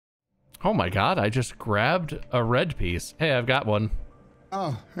Oh my god, I just grabbed a red piece. Hey, I've got one.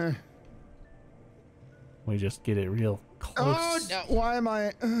 Oh. We just get it real close. Oh, no. Why am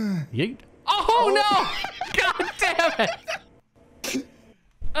I... Yeet. Oh, no! God damn it!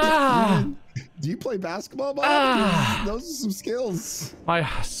 Ah! Do you play basketball, Bob? Those are some skills. My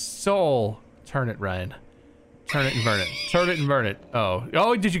soul. Turn it, Ryan. Turn it and burn it. Turn it and burn it. Oh.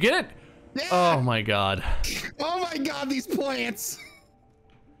 Oh, did you get it? Yeah. Oh my god. Oh my god, these plants.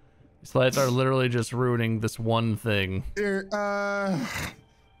 These plants are literally just ruining this one thing. Here,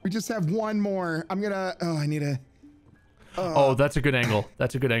 we just have one more. I'm gonna, I need a... Oh, that's a good angle.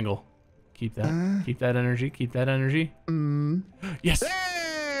 That's a good angle. Keep that. Keep that energy. Keep that energy. Yes.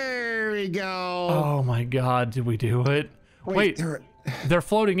 There we go. Oh my god, did we do it? Wait, they're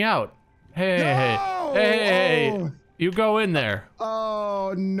floating out. Hey, No! hey, you go in there.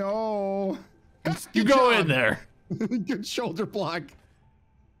 Oh, no. You go in there. Good shoulder block.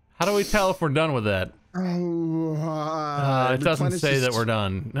 How do we tell if we're done with that? Oh, It doesn't say that we're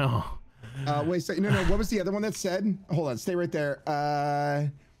done. No. Wait a second. No, what was the other one that said? Hold on, stay right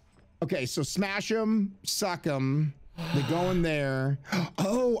there. Okay, so smash them, suck them. They go in there.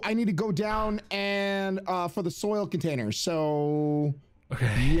 Oh, I need to go down and for the soil container. So,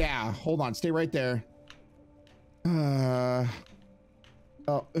 okay. Yeah, hold on, stay right there. Yeah,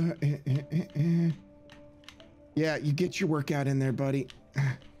 you get your workout in there, buddy.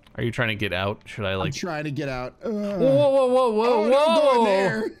 Are you trying to get out? Should I like? I'm trying to get out. Whoa, whoa, whoa, whoa, Don't go whoa! in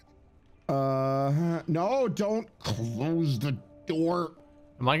there. No, don't close the door.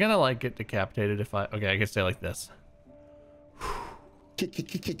 Am I gonna like get decapitated if I? Okay, I can stay like this. Kick, kick,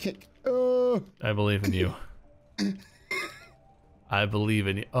 kick, kick, kick. I believe in you. I believe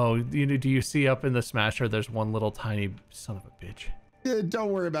in you. Oh, do you see up in the smasher? There's one little tiny son of a bitch. Yeah,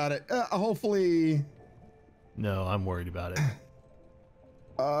 don't worry about it. Hopefully. No, I'm worried about it.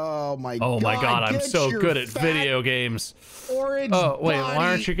 Oh my god. Oh my god, I'm so good at video games. Orange Oh, wait, body. why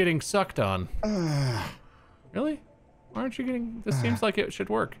aren't you getting sucked on? Really? Why aren't you getting... This seems like it should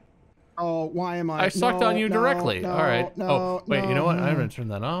work. Oh, why am I... I sucked on you directly. No, all right. No, oh, wait, no. you know what? I'm gonna turn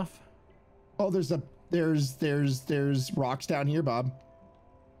that off. Oh, there's rocks down here, Bob.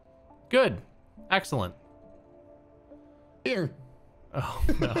 Good. Excellent. Here. Oh,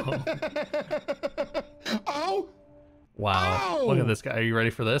 no. Oh! Wow. Oh! Look at this guy. Are you ready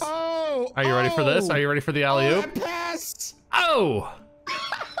for this? Oh! Are you ready for this? Are you ready for the alley-oop? I passed! Oh!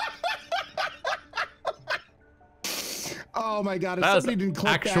 Oh my god, if That somebody didn't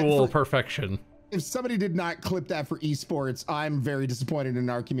clip actual that perfection. if somebody did not clip that for esports, I'm very disappointed in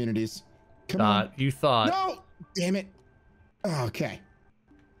our communities. Come on. You thought. No! Damn it. Okay.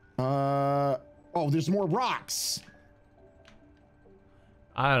 Oh, there's more rocks.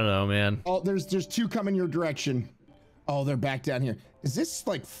 I don't know, man. Oh, there's two coming your direction. Oh, they're back down here. Is this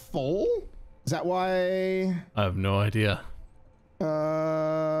like full? Is that why? I have no idea. All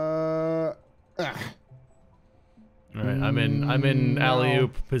right, I'm in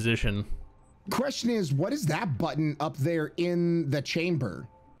alley-oop position. Question is, what is that button up there in the chamber?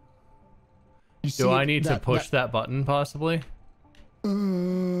 Do I need to push that button possibly?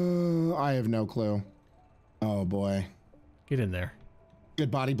 I have no clue. Oh boy. Get in there. Good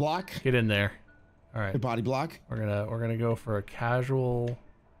body block. Get in there. All right. Good body block. We're gonna go for a casual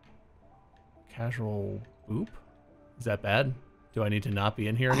boop. Is that bad? Do I need to not be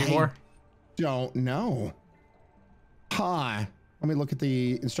in here anymore? Don't know. Hi. Let me look at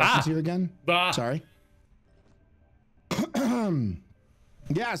the instructions here again. Sorry.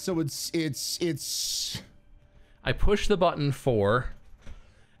 Yeah, so it's I push the button 4,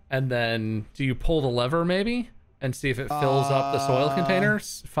 and then do you pull the lever maybe and see if it fills up the soil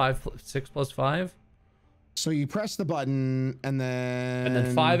containers? 6 plus 5. So you press the button and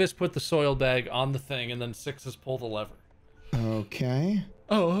then 5 is put the soil bag on the thing, and then 6 is pull the lever. Okay.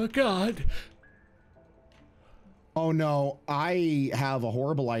 Oh god. Oh no, I have a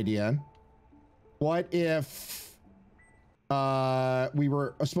horrible idea. What if we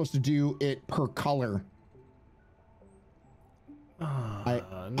were supposed to do it per color? I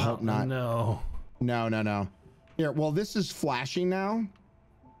hope not. No. No. Here, well, this is flashing now.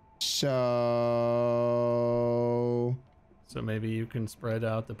 So maybe you can spread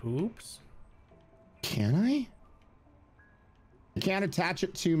out the poops? Can I? I can't attach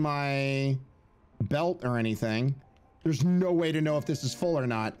it to my belt or anything. There's no way to know if this is full or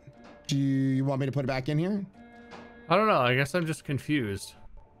not. Do you want me to put it back in here? I don't know. I guess I'm just confused.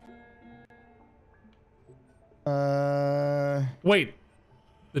 Wait.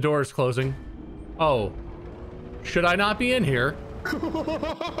 The door is closing. Oh. Should I not be in here? Ryan.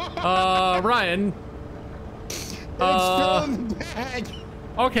 It's filling the bag.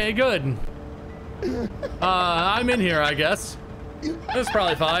 Okay, good. I'm in here, I guess. That's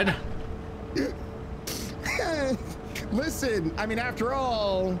probably fine. Listen, I mean, after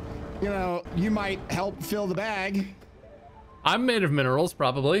all, you know, you might help fill the bag. I'm made of minerals,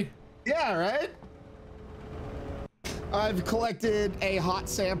 probably. Yeah, right? I've collected a hot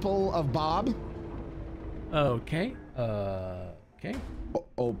sample of Bob. Okay. Okay.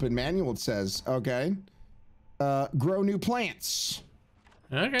 Open manual, it says. Okay. Grow new plants.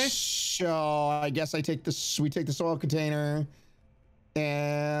 Okay. So I guess we take the soil container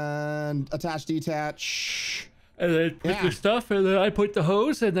and attach, detach. And then put the stuff, and then I put the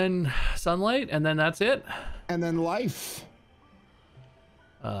hose, and then sunlight, and then that's it. And then life.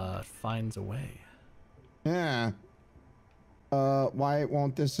 Finds a way. Yeah. Why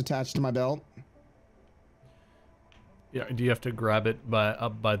won't this attach to my belt? Yeah. Do you have to grab it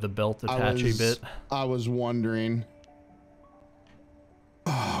up by the belt attachy bit? I was wondering.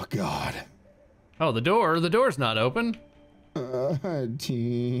 Oh God. Oh, the door's not open. Yeah,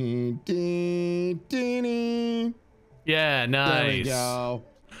 nice. There we go.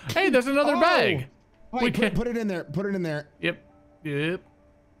 Hey, there's another bag. Wait, put it in there. Put it in there. Yep.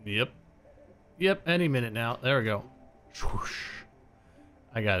 Any minute now. There we go. Swoosh.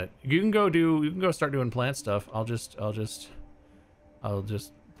 I got it. You can go start doing plant stuff. I'll just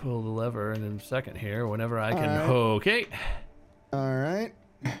pull the lever in a second here whenever I can. All right. Okay. All right.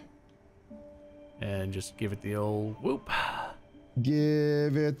 And just give it the old whoop.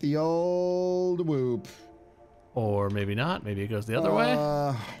 Give it the old whoop. Or maybe not. Maybe it goes the other way.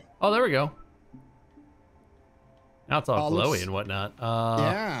 Oh, there we go. Now it's all glowy and whatnot.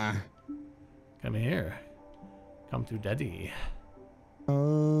 Yeah. Come here. Come to daddy.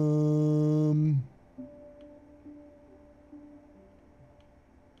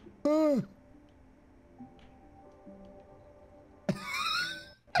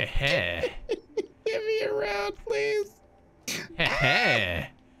 Hey. Give me a round, please. Hey.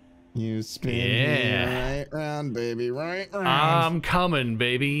 You spin me right round, baby, right round. I'm coming,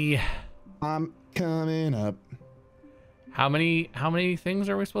 baby. I'm coming up. How many things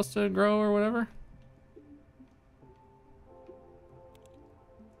are we supposed to grow or whatever?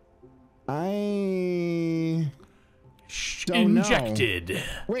 I don't Injected. know.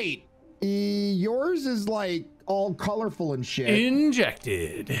 Wait, yours is like all colorful and shit.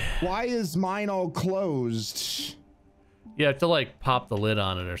 Injected. Why is mine all closed? You have to like pop the lid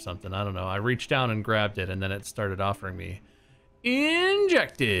on it or something. I don't know. I reached down and grabbed it and then it started offering me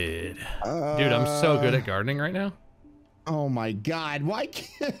injected. Dude, I'm so good at gardening right now. Oh my God. Why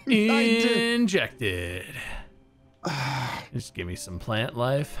can't injected? Just give me some plant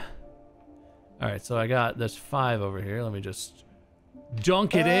life. All right, so there's 5 over here. Let me just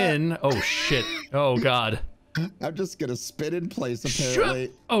dunk it in. Oh shit. Oh God. I'm just gonna spit in place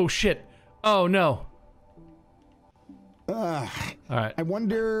apparently. Oh shit. Oh no. All right. I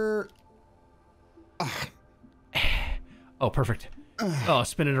wonder. Oh, perfect. Oh,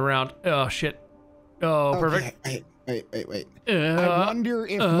 spin it around. Oh shit. Oh, perfect. Wait. I wonder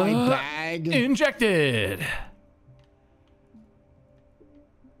if my bag injected.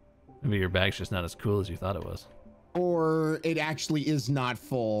 Maybe your bag's just not as cool as you thought it was. Or it actually is not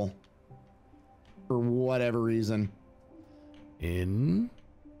full. For whatever reason.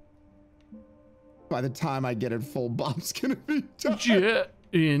 By the time I get it full, Bob's gonna be done.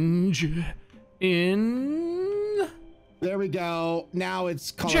 There we go. Now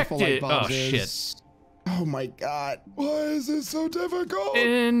it's colorful like Bob's is. Shit. Oh my God. Why is this so difficult?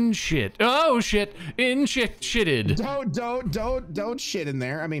 Shit. Oh shit. Shitted. Don't shit in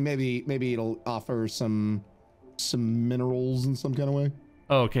there. I mean, maybe it'll offer some minerals in some kind of way.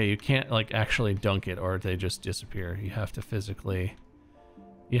 Okay, you can't like actually dunk it or they just disappear. You have to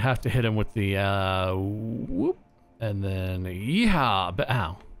you have to hit them with the whoop and then yeehaw.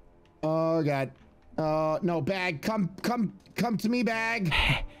 Ow. Oh God. No, bag. Come to me, bag.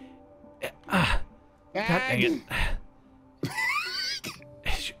 God dang it.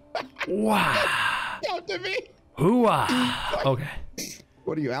 Wow. Come to me. Hooah. Okay.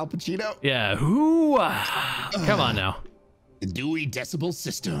 What are you, Al Pacino? Yeah. Hooah. Come on now. The Dewey Decibel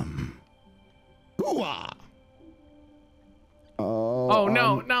System. Hooah. Oh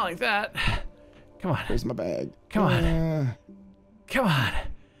no, not like that. Come on. Where's my bag? Come on. Come on.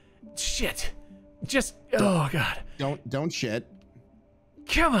 Shit. Just oh God. Don't shit.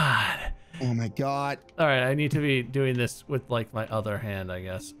 Come on. Oh my God. All right, I need to be doing this with like my other hand, I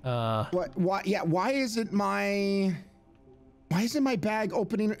guess. What? Why? Yeah. Why isn't my bag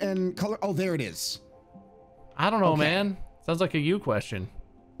opening and color? Oh, there it is. I don't know, man. Sounds like a you question.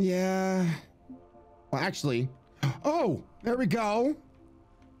 Yeah. Well, actually. Oh, there we go.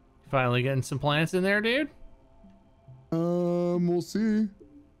 Finally getting some plants in there, dude. We'll see.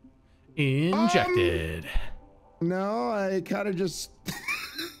 Injected. No, I kind of just.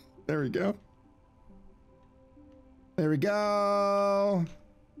 There we go. There we go.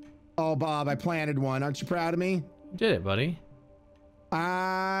 Oh, Bob, I planted one. Aren't you proud of me? Did it, buddy.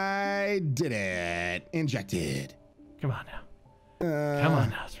 I did it. Injected. Come on now. Come on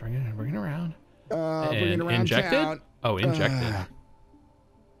now. Let's bring it around. Bring it around injected? town. Oh, injected.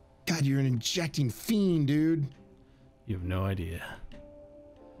 God, you're an injecting fiend, dude. You have no idea.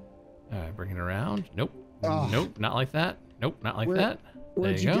 All right, bring it around. Nope. Oh. Nope, not like that. Nope, not like that.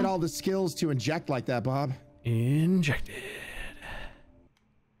 Where'd There you go. get all the skills to inject like that, Bob? Injected.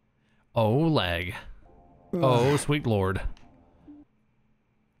 Oh, lag. Oh, sweet lord.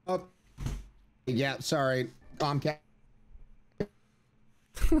 Oh, yeah, sorry. Comcast.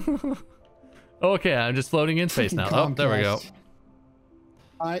 Okay, I'm just floating in space now. Oh, there we go.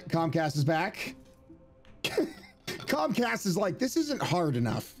 All right, Comcast is back. Comcast is like, this isn't hard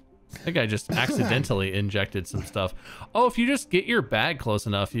enough. I think I just accidentally injected some stuff. Oh, if you just get your bag close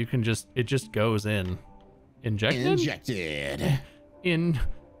enough, you can just, it just goes in. Injected? Injected.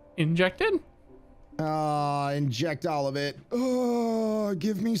 Injected? Inject all of it. Oh,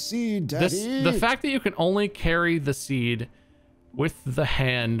 give me seed, Daddy. The fact that you can only carry the seed with the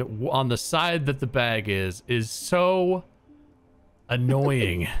hand on the side that the bag is so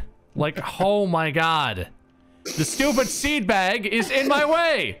annoying. Like, oh my God. The stupid seed bag is in my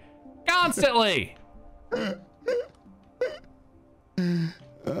way constantly. God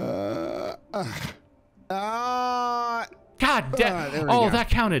damn. Oh, that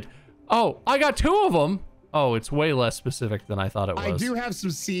counted. Oh, I got 2 of them. Oh, it's way less specific than I thought it was. I do have some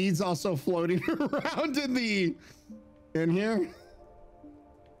seeds also floating around in here.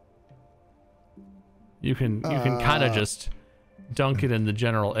 You can kind of just dunk it in the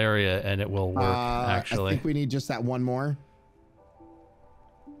general area and it will work, actually. I think we need just that one more.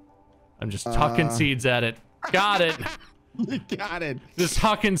 I'm just hucking seeds at it. Got it. You got it. Just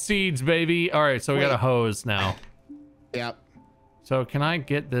hucking seeds, baby. All right, so we got a hose now. Yep. So can I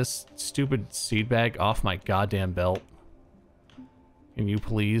get this stupid seed bag off my goddamn belt? Can you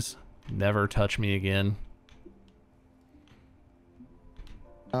please never touch me again?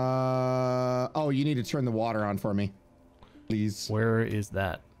 Oh, you need to turn the water on for me, please. Where is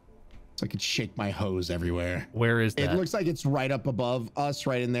that? So I could shake my hose everywhere. Where is that? It looks like it's right up above us,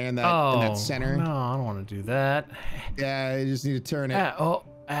 right in there in that center. No, I don't want to do that. Yeah, you just need to turn it.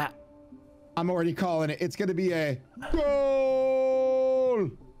 I'm already calling it. It's gonna be a goal.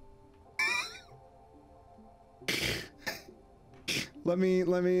 Let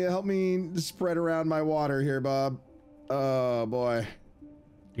me help me spread around my water here, Bob. Oh boy.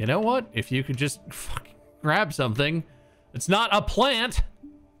 You know what? If you could just fucking grab something, it's not a plant.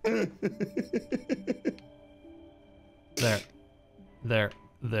 There.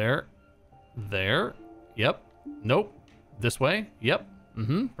 Yep. Nope. This way. Yep.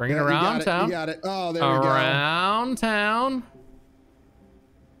 Bring it around town. You got it. Oh, there we go. Around town.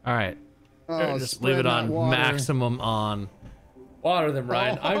 All right. Oh, just leave it on maximum on. Water them,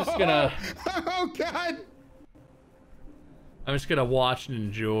 Ryan. I'm just gonna. Oh God. I'm just gonna watch and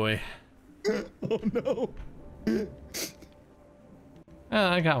enjoy. Oh no.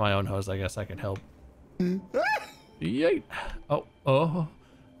 I got my own hose. I guess I can help. Yay. Oh.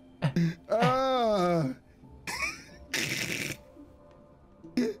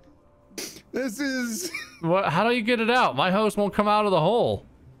 This is. What? How do you get it out? My hose won't come out of the hole.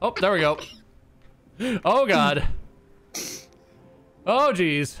 Oh, there we go. Oh God. Oh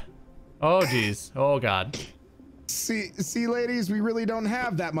geez. Oh geez. Oh God. See, ladies, we really don't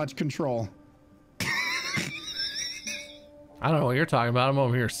have that much control. I don't know what you're talking about. I'm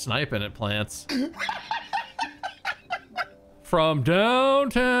over here sniping at plants. From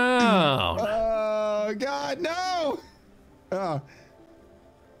downtown. Oh God, no!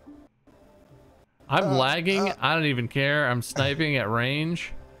 I'm lagging. I don't even care. I'm sniping at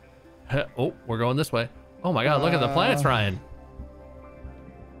range. Oh, we're going this way. Oh my God, look at the plants, Ryan.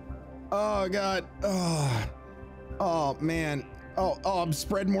 Oh God. Oh man. Oh, I'm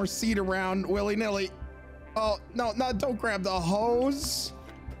spreading more seed around willy-nilly. Oh, no, don't grab the hose.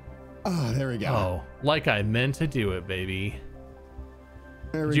 Oh, there we go. Oh, like I meant to do it, baby.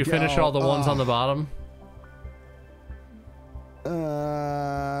 Did you finish all the ones on the bottom?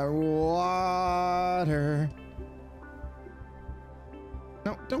 Water.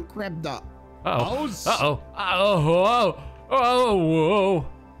 No, don't grab the hose. Whoa.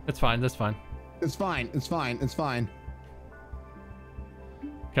 It's fine, that's fine. It's fine.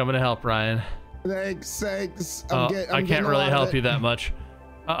 Coming to help, Ryan. Thanks. I can't really help you that much.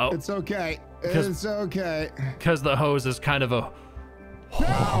 Uh-oh. It's okay. It's okay. Because the hose is kind of a...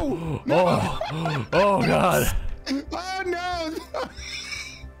 No! No! Oh, God. Oh, no!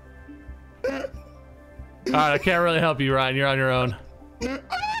 All right, I can't really help you, Ryan. You're on your own.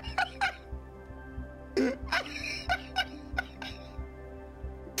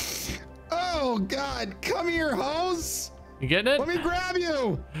 Oh, God. Come here, hose. You getting it? Let me grab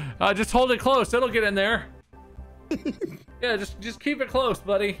you. Just hold it close. It'll get in there. Yeah, just keep it close,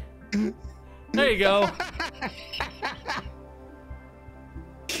 buddy. There you go.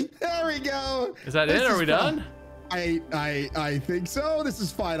 There we go. Is that it? Are we done? I think so. This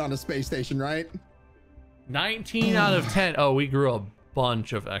is fine on a space station, right? 19 out of 10. Oh, we grew a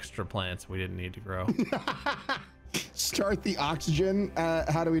bunch of extra plants we didn't need to grow. Start the oxygen.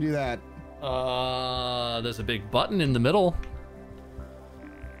 How do we do that? There's a big button in the middle.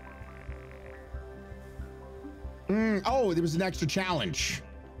 Oh, there was an extra challenge.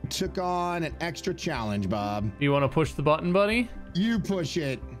 Took on an extra challenge, Bob. You want to push the button, buddy? You push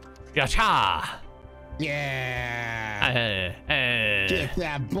it. Gotcha! Yeah. Get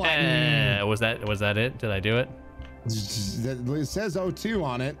that button. Was that it? Did I do it? It says O2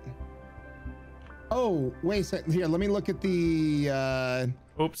 on it. Oh, wait a second. Here, let me look at the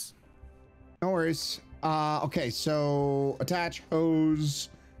Oops. no worries. Okay, so attach hose,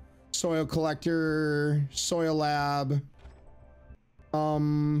 soil collector, soil lab.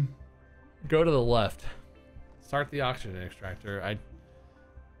 Go to the left. Start the oxygen extractor. I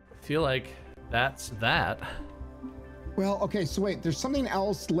feel like that's that. Well, okay, so wait, there's something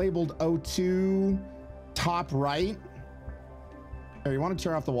else labeled O2 top right. Here, you want to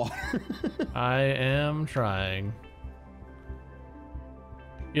turn off the water? I am trying.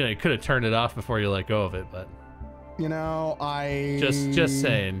 You know, you could have turned it off before you let go of it, but you know, just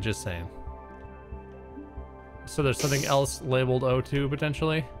saying. So there's something else labeled O2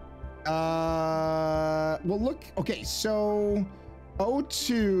 potentially? Well, look, okay, so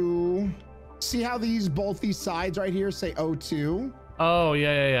O2, see how both these sides right here say O2? Oh,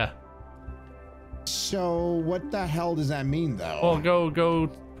 yeah. So what the hell does that mean though? Well,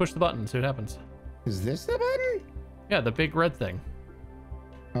 go push the button, see what happens. Is this the button? Yeah, the big red thing.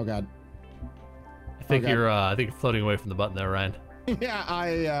 Oh God. I think you're floating away from the button there, Ryan. Yeah,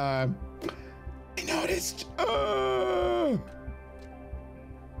 I noticed. Uh-huh.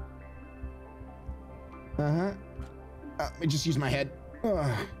 Let me just use my head.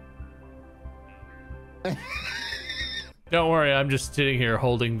 Don't worry, I'm just sitting here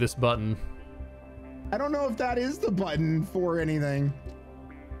holding this button. I don't know if that is the button for anything.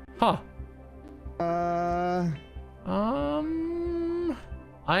 Huh. I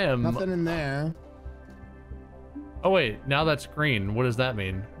am... Nothing in there. Oh wait, now that's green. What does that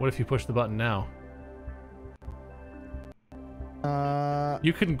mean? What if you push the button now?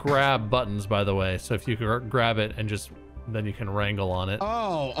 You can grab buttons, by the way. So if you grab it and then you can wrangle on it.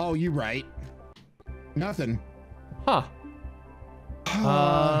 Oh, you're right. Nothing. Huh.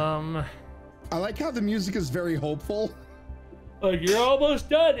 I like how the music is very hopeful. Like, you're almost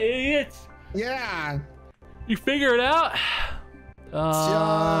done, idiots. Yeah. You figure it out?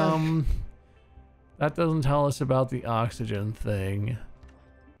 That doesn't tell us about the oxygen thing.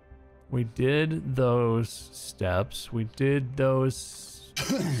 We did those steps.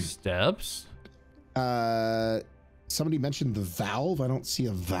 Somebody mentioned the valve. I don't see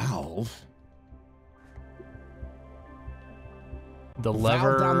a valve. The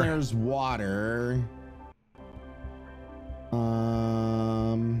lever valve down there is water.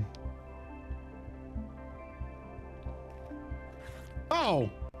 Oh,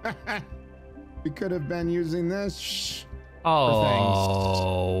 we could have been using this.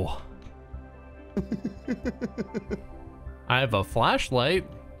 Oh. I have a flashlight.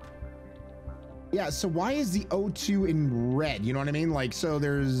 Yeah, so why is the O2 in red? You know what I mean? Like, so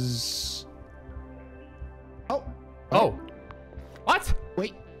there's... Oh. Oh. What?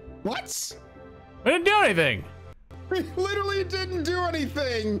 Wait, what? We didn't do anything. We literally didn't do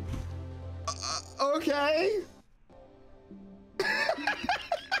anything. Okay.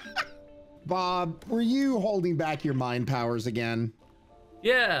 Bob, were you holding back your mind powers again?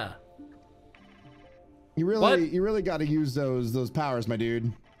 Yeah. You really got to use those powers, my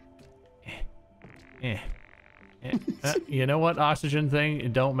dude. You know what, oxygen thing?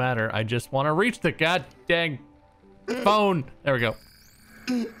 It don't matter. I just want to reach the god dang phone. There we go.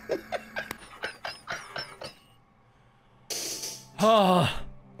 Oh,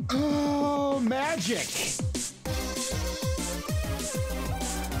 magic.